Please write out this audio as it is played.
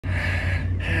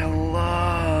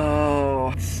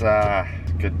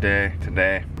Good day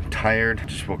today. I'm tired.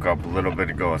 Just woke up a little bit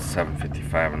ago at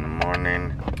 7:55 in the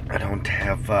morning. I don't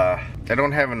have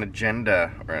an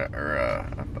agenda or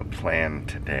a plan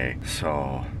today.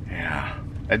 So yeah,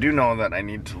 I do know that I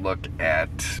need to look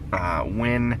at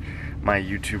when my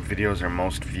YouTube videos are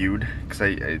most viewed, because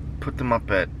I put them up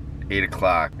at 8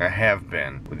 o'clock. I have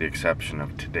been, with the exception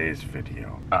of today's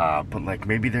video. But like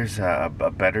maybe there's a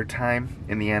better time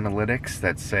in the analytics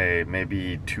that say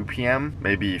maybe 2 p.m.,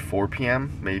 maybe 4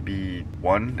 p.m., maybe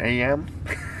 1 a.m.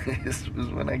 is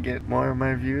when I get more of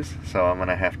my views. So I'm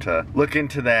gonna have to look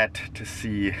into that to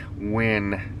see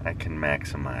when I can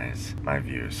maximize my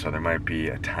views. So there might be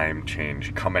a time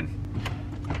change coming.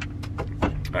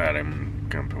 Alright, I'm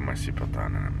gonna put my seatbelt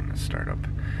on and I'm gonna start up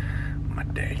my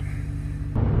day.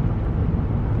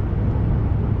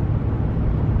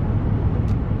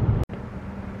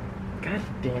 God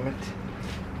damn it.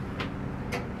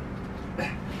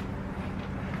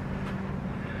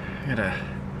 I gotta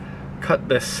cut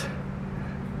this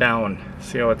down,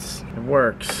 see how it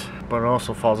works, but it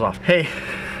also falls off. Hey,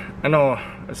 I know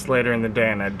it's later in the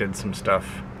day and I did some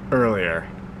stuff earlier,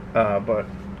 but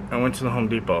I went to the Home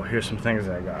Depot. Here's some things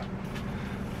I got.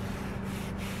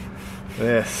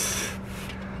 This,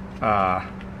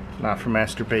 not for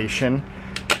masturbation,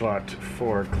 but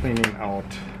for cleaning out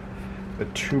the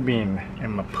tubing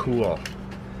in my pool.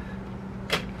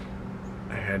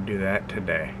 I had to do that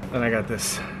today. Then I got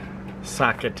this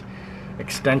socket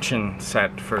extension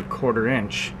set for 1/4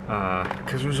 inch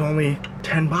because it was only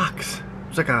 10 bucks. It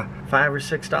was like a $5 or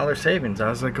 $6 savings. I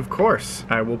was like, of course,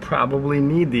 I will probably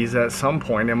need these at some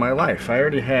point in my life. I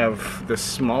already have this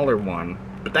smaller one,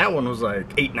 but that one was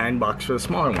like $8, $9 bucks for the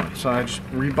smaller one. So I just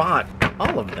rebought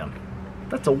all of them.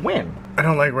 That's a win. I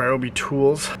don't like Ryobi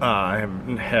tools. I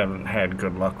haven't had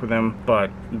good luck with them, but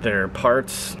their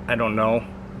parts, I don't know.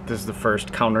 This is the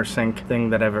first countersink thing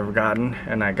that I've ever gotten,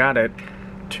 and I got it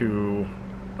to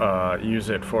use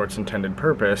it for its intended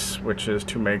purpose, which is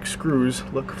to make screws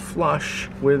look flush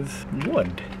with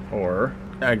wood, or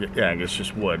I guess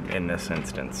just wood in this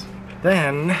instance.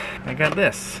 Then I got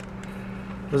this.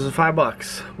 This is $5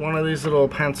 bucks. One of these little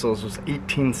pencils was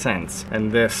 18 cents,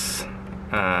 and this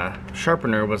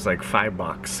sharpener was like $5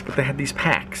 bucks. But they had these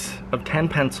packs of 10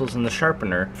 pencils in the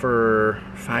sharpener for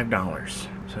 $5.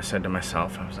 So I said to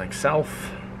myself, I was like,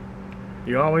 self,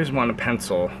 you always want a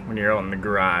pencil when you're out in the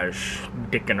garage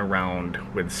dicking around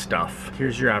with stuff.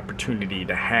 Here's your opportunity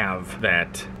to have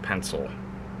that pencils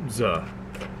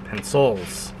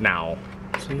now.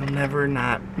 So you'll never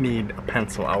not need a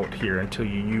pencil out here until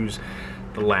you use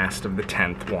the last of the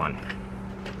 10th one.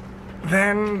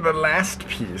 Then the last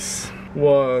piece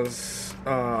was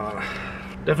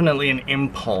definitely an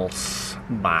impulse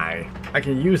buy. I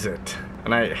can use it,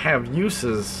 and I have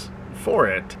uses for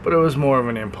it, but it was more of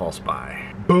an impulse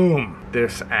buy. Boom!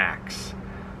 This axe.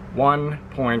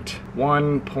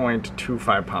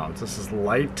 1.25 pounds. This is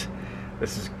light.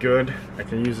 This is good. I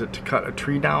can use it to cut a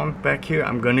tree down back here.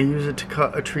 I'm gonna use it to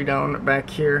cut a tree down back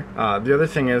here. The other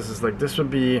thing is like this would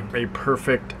be a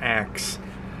perfect axe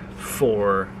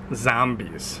for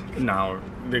zombies. Now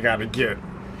they gotta get,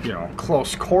 you know,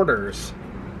 close quarters,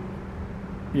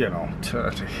 you know,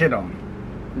 to hit them.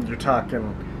 You're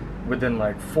talking within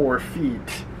like 4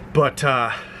 feet, but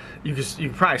you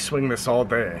could probably swing this all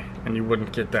day and you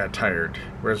wouldn't get that tired.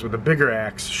 Whereas with a bigger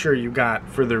axe, sure, you got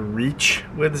further reach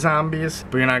with zombies,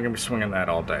 but you're not gonna be swinging that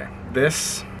all day.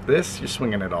 This you're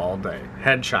swinging it all day.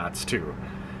 Headshots too.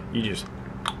 You just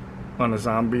on a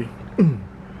zombie,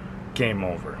 game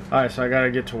over. All right, so I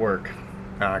gotta get to work.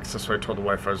 Cause that's what I told the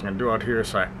wife I was gonna do out here.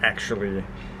 So I actually,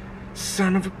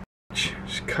 son of a bitch,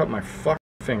 just cut my fucking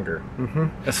finger.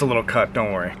 It's a little cut,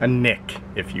 don't worry. A nick,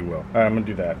 if you will. All right, I'm gonna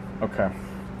do that. Okay.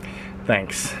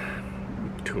 Thanks.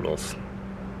 Toodles.